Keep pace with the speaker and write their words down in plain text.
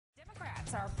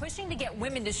Democrats are pushing to get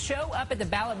women to show up at the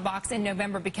ballot box in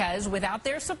November because without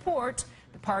their support,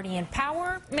 the party in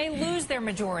power may lose their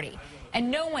majority. And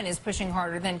no one is pushing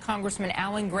harder than Congressman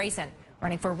Grayson,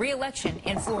 running for re-election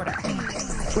in Florida.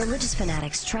 Religious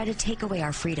fanatics try to take away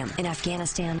our freedom in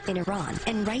Afghanistan, in Iran,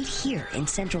 and right here in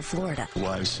Central Florida.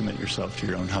 Wives, submit yourself to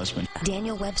your own husband.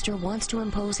 Daniel Webster wants to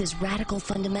impose his radical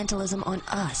fundamentalism on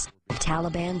us.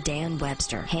 Taliban Dan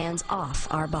Webster, hands off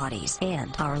our bodies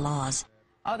and our laws.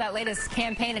 Oh, that latest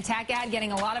campaign attack ad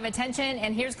getting a lot of attention.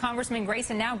 And here's Congressman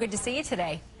Grayson now. Good to see you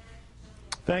today.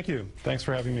 Thank you. Thanks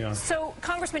for having me on. So,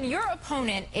 Congressman, your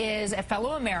opponent is a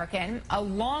fellow American, a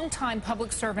longtime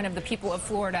public servant of the people of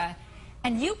Florida,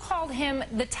 and you called him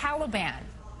the Taliban.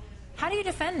 How do you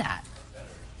defend that?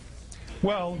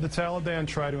 Well, the Taliban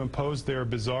try to impose their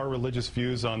bizarre religious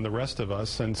views on the rest of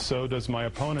us, and so does my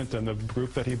opponent and the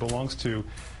group that he belongs to,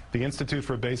 the Institute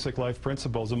for Basic Life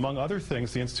Principles. Among other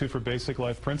things, the Institute for Basic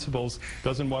Life Principles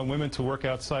doesn't want women to work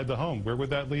outside the home. Where would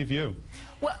that leave you?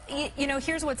 Well, you know,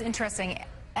 here's what's interesting.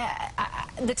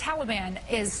 The Taliban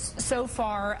is so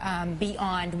far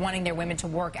beyond wanting their women to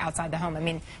work outside the home. I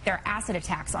mean, there are acid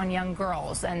attacks on young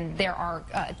girls, and there are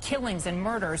killings and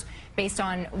murders based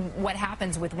on what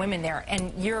happens with women there.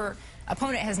 And your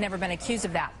opponent has never been accused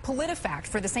of that. PolitiFact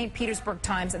for the St. Petersburg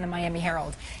Times and the Miami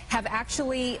Herald have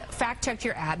actually fact-checked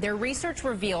your ad. Their research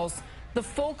reveals the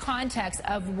full context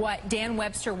of what Dan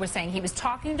Webster was saying. He was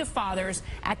talking to fathers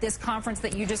at this conference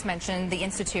that you just mentioned, the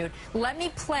Institute. Let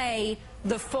me play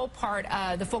the full part,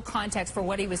 the full context for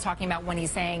what he was talking about when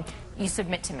he's saying, you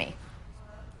submit to me.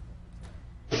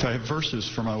 If I have verses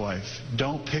for my wife,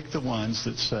 don't pick the ones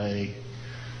that say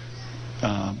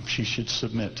she should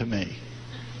submit to me.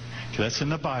 That's in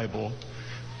the Bible,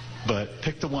 but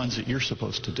pick the ones that you're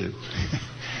supposed to do.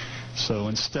 So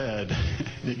instead,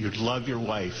 that you'd love your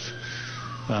wife,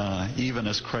 even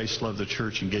as Christ loved the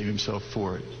church and gave himself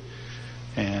for it,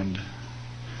 and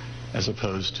as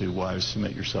opposed to wives,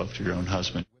 submit yourself to your own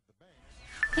husband.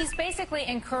 He's basically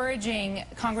encouraging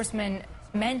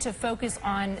men to focus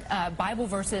on Bible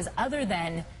verses other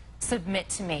than submit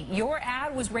to me. Your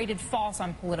ad was rated false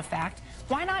on PolitiFact.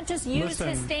 Why not just use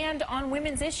his stand on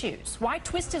women's issues? Why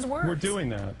twist his words? We're doing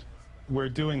that. We're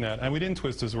doing that, and we didn't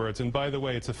twist his words. And by the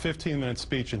way, it's a 15-minute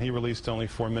speech, and he released only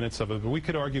 4 minutes of it. But we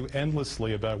could argue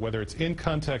endlessly about whether it's in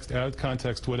context, out of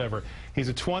context, whatever. He's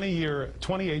a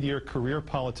 28-year career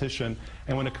politician,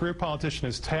 and when a career politician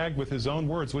is tagged with his own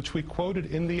words, which we quoted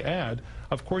in the ad,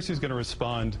 of course he's going to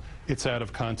respond, it's out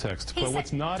of context. But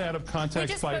what's not out of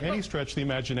context by any stretch of the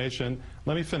imagination,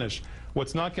 let me finish.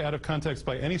 What's not out of context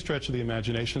by any stretch of the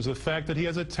imagination is the fact that he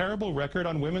has a terrible record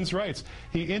on women's rights.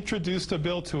 He introduced a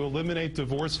bill to eliminate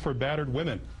divorce for battered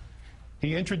women.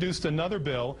 He introduced another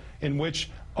bill in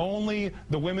which only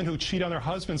the women who cheat on their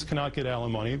husbands cannot get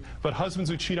alimony, but husbands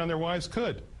who cheat on their wives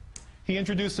could. He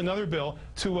introduced another bill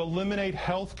to eliminate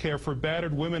health care for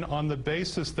battered women on the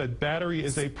basis that battery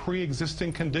is a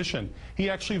pre-existing condition. He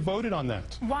actually voted on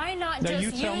that. Why not now just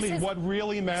you tell me what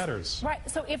really matters. Right,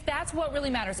 so if that's what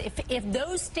really matters, if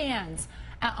those stands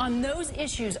on those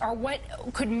issues are what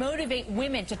could motivate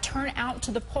women to turn out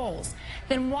to the polls,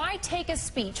 then why take a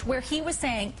speech where he was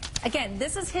saying, again,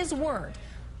 this is his word,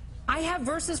 I have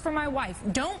verses for my wife.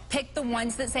 Don't pick the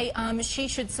ones that say she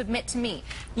should submit to me.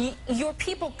 Your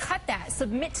people cut that,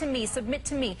 submit to me,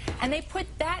 and they put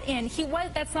that in.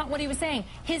 That's not what he was saying.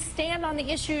 His stand on the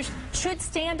issues should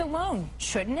stand alone,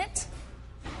 shouldn't it?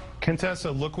 Contessa,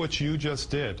 look what you just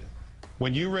did.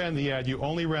 When you ran the ad, you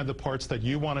only ran the parts that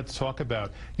you wanted to talk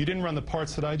about. You didn't run the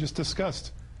parts that I just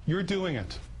discussed. You're doing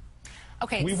it.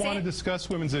 Okay. We want to discuss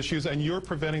women's issues, and you're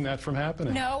preventing that from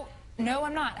happening. No,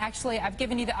 I'm not. Actually, I've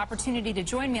given you the opportunity to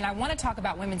join me, and I want to talk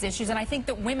about women's issues, and I think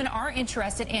that women are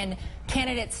interested in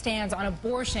candidate stands on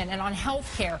abortion and on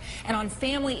health care and on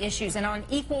family issues and on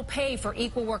equal pay for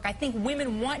equal work. I think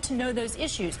women want to know those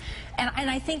issues, and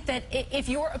I think that if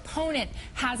your opponent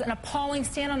has an appalling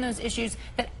stand on those issues,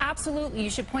 that absolutely you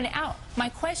should point it out. My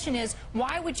question is,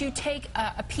 why would you take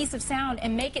a piece of sound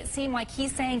and make it seem like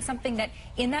he's saying something that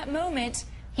in that moment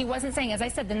he wasn't saying? As I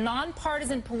said, the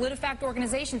nonpartisan PolitiFact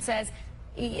organization says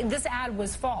this ad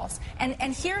was false.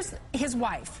 And here's his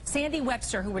wife, Sandy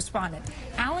Webster, who responded.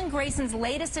 Alan Grayson's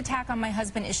latest attack on my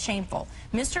husband is shameful.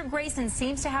 Mr. Grayson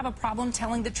seems to have a problem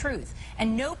telling the truth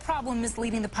and no problem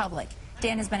misleading the public.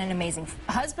 Dan has been an amazing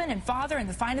husband and father and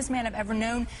the finest man I've ever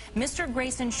known. Mr.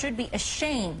 Grayson should be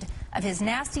ashamed of his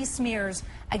nasty smears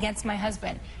against my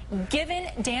husband. Given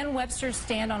Dan Webster's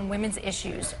stand on women's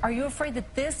issues, are you afraid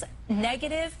that this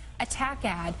negative attack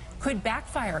ad could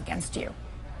backfire against you?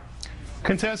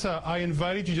 Contessa, I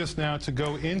invited you just now to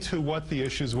go into what the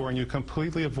issues were, and you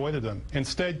completely avoided them.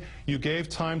 Instead, you gave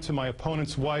time to my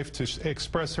opponent's wife to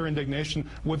express her indignation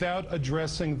without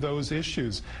addressing those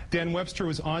issues. Dan Webster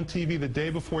was on TV the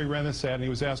day before he ran this ad, and he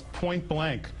was asked point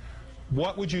blank,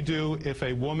 what would you do if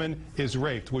a woman is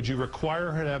raped? Would you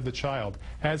require her to have the child,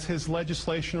 as his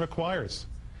legislation requires?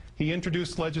 He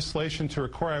introduced legislation to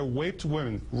require raped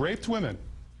women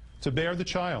to bear the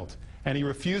child, and he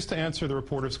refused to answer the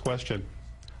reporter's question.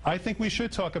 I think we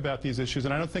should talk about these issues,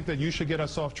 and I don't think that you should get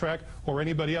us off track or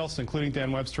anybody else, including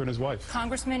Dan Webster and his wife.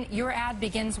 Congressman, your ad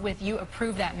begins with "you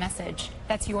approve that message."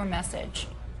 That's your message.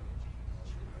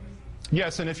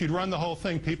 Yes, and if you'd run the whole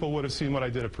thing, people would have seen what I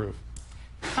did approve.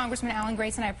 Congressman Alan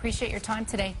Grayson, I appreciate your time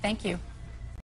today. Thank you.